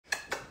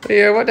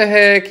Yeah, what the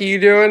heck are you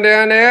doing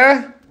down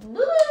there?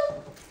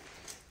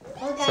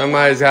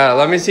 Somebody's got it.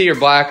 Let me see your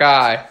black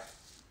eye.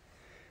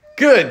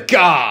 Good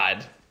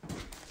God.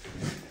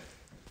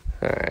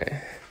 All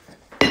right.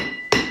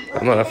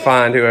 I'm going to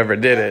find whoever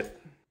did it.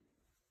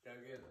 Go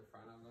get in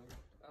front of him.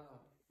 Oh,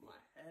 my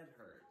head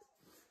hurts.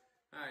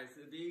 All right,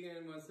 so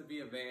Deegan wants to be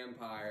a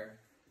vampire.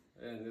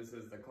 And this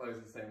is the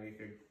closest thing we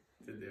could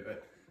to do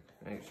it.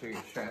 Make sure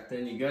you're strapped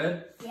in. You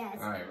good? Yes.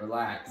 All right,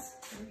 relax.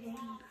 Okay.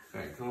 All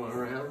right, come on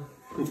around.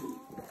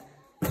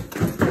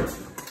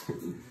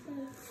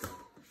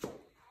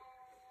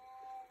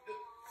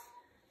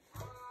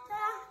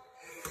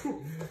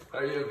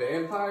 Are you a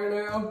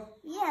vampire now?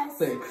 Yes.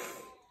 Say.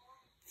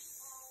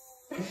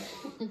 Let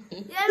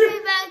me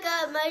back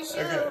up my shoe.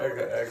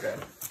 Okay.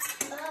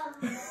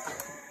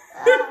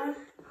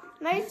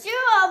 My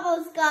shoe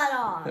almost got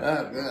off.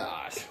 Oh,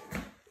 gosh.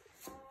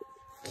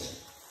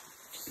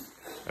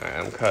 All right,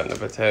 I'm cutting the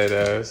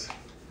potatoes.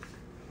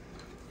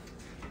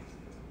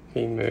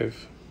 Can you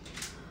move?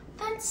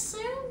 That's so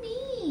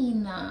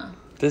mean.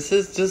 This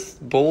is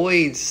just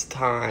boys'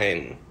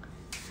 time.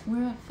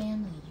 We're a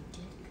family, you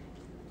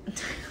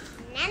dick.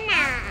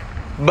 Banana.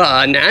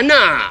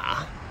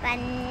 Banana.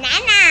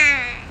 Banana.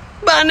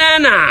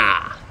 Banana.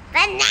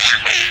 Banana.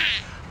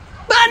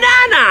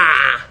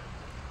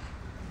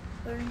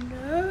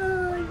 Banana.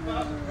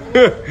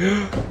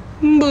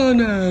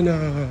 Banana.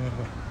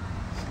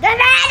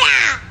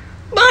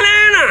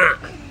 Banana.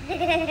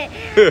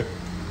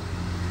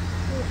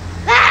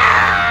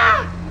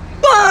 Ah!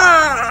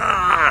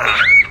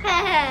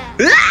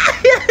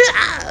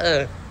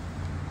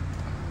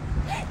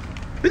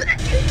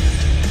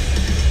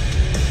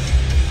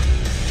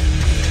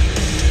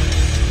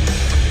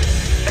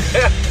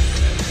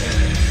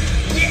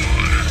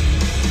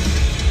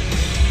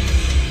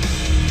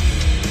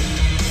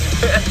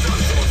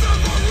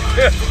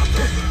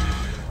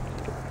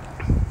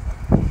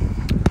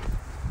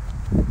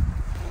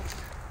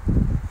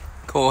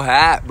 Cool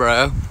hat,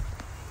 bro.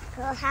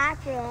 Cool hat,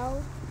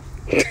 bro.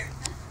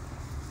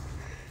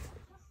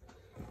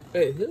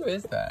 Hey, who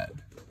is that?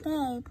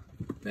 Babe,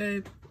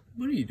 Babe,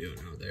 what are you doing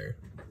out there?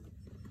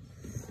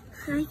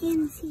 I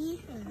can see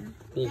her.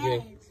 You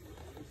can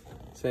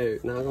say,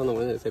 knock on the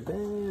window and say,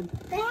 babe.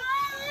 Babe!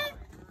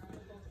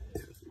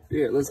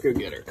 Yeah, let's go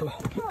get her. Come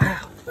on.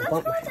 Ow, Let's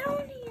bump go my-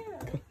 down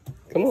here.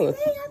 Come on, let's.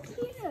 Stay up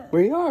here.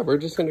 We are. We're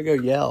just gonna go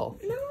yell.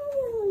 No.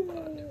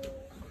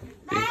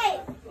 Babe!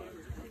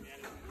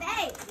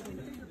 Babe!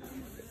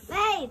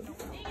 Babe!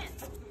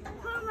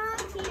 Come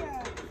out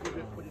here.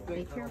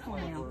 Be careful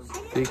now.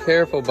 Be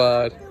careful,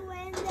 bud. The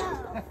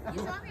window.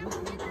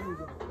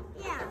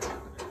 Yeah.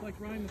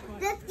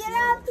 Let's get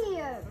up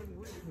here.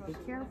 Be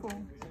careful.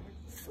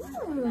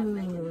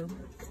 Ooh.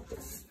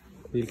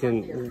 You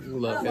can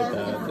look at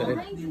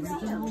that.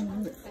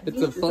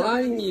 It's a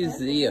flying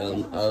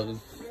museum of.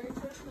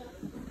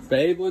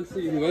 Babe wants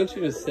you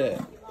to sit.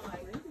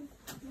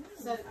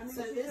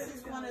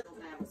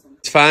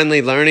 He's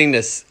finally learning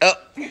to. Oh,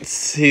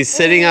 he's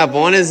sitting up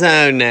on his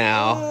own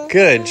now.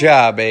 Good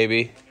job,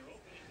 baby.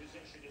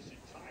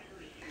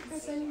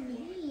 So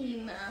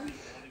mean.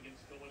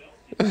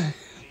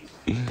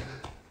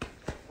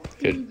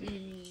 Good.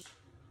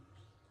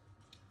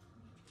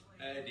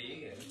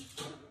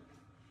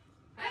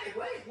 Hey,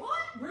 wait, what?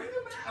 Bring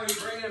him back. Are you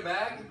bringing him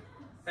back?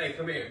 Hey,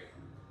 come here.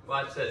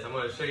 Watch this. I'm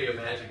going to show you a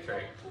magic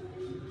trick.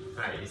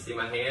 All right, you see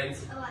my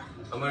hands?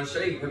 I'm going to show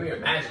you. Come here,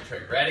 magic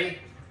trick. Ready?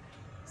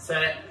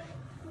 Set.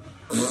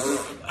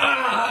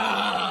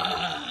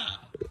 Ah!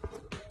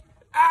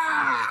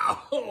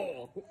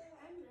 Ow!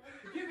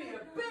 Give me a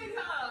big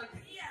hug.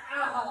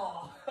 Yeah.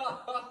 Oh.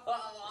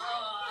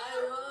 I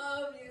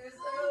love you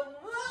so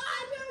much. I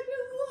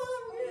just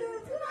love you.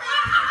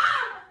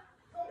 Ah!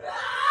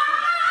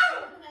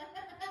 Ah!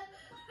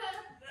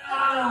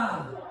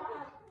 Ah!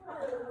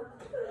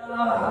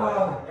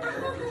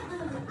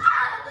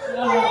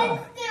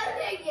 Let's do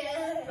it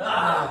again.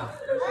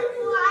 Let's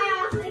fly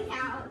off the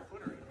couch.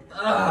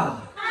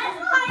 Let's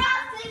fly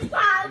off the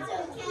couch,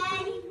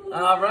 okay?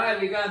 All right,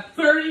 we got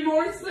 30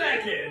 more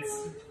seconds.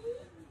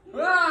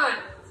 1,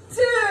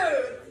 2.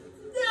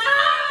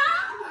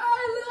 I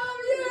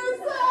love you,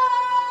 son.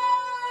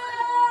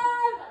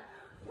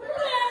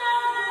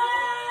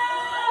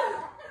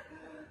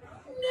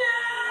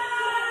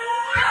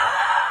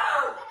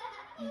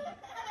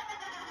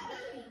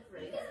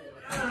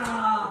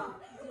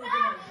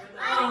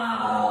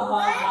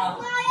 Let's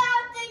fly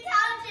off the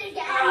couch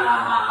again.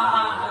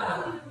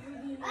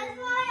 Let's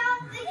fly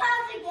off the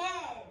couch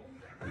again.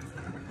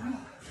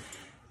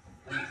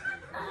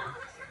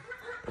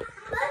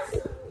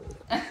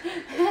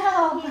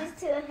 He's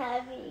too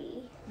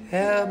heavy.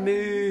 Help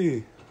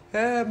me.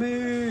 Help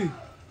me.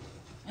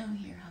 Oh,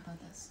 here, how about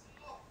this?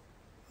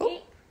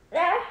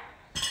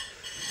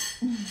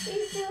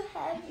 He's too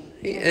heavy.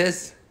 He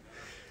is.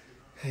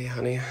 Hey,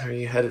 honey, are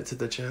you headed to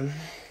the gym?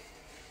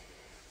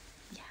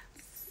 Yes.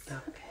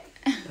 Okay.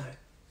 All right.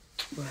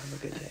 Well, have a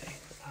good day.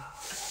 Oh,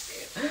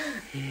 I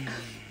love you.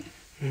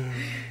 I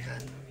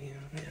love you.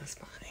 Yes,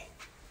 bye.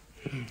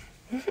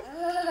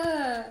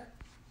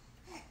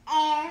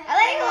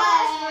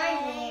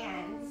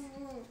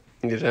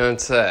 You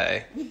don't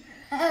say.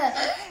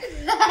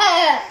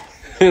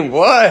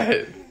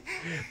 What?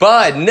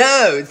 Bud,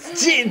 no.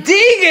 Dig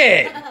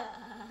it.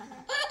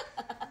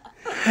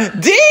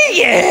 Dig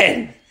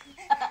it.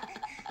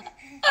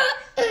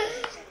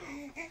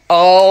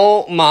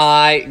 Oh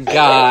my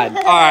God.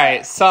 All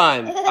right,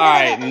 son. All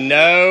right,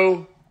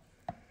 no.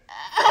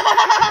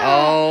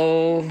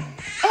 Oh.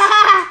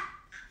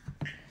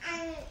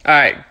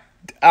 All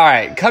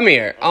right, come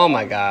here. Oh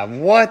my God,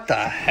 what the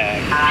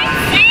heck?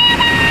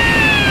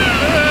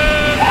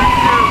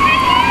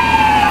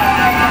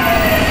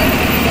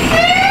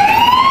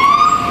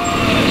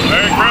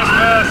 Merry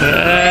Christmas!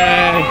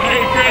 Hey.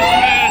 Merry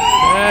Christmas!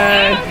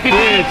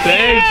 Hey,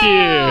 thank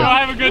you. Y'all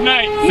have a good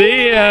night.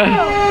 See ya.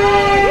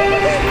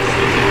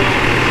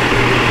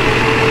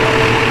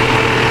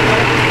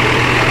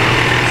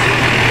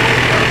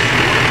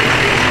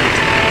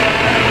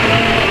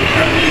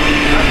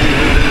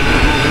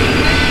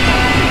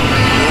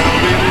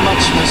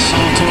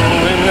 Mistletoe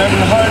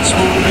and hearts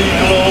will be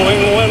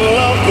glowing when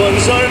loved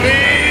ones are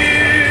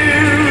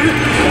near.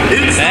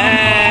 It's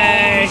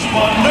Hey. the most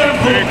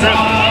wonderful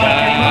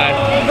time.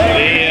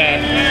 See ya.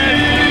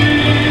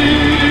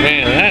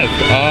 Man, that's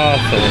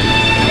awesome.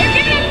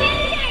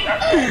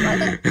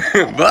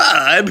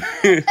 Bud.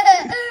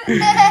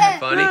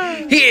 Funny.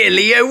 Here,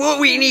 Leo, what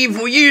we need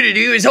for you to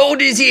do is hold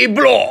this here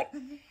block.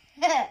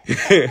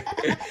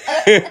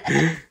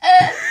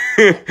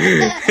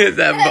 Is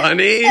that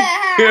funny?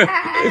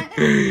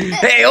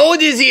 Hey, hold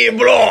this here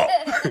block.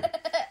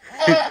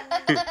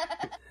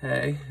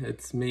 Hey,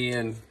 it's me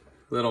and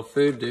little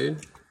food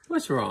dude.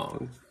 What's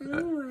wrong?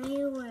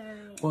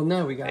 Well,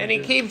 no, we got. And he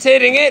keeps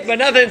hitting it, but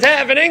nothing's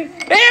happening.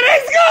 And he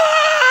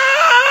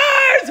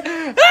scores!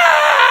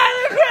 Ah,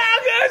 the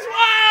crowd goes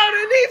wild,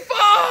 and he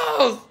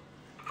falls.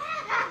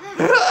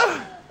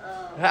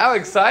 How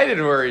excited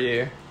were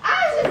you?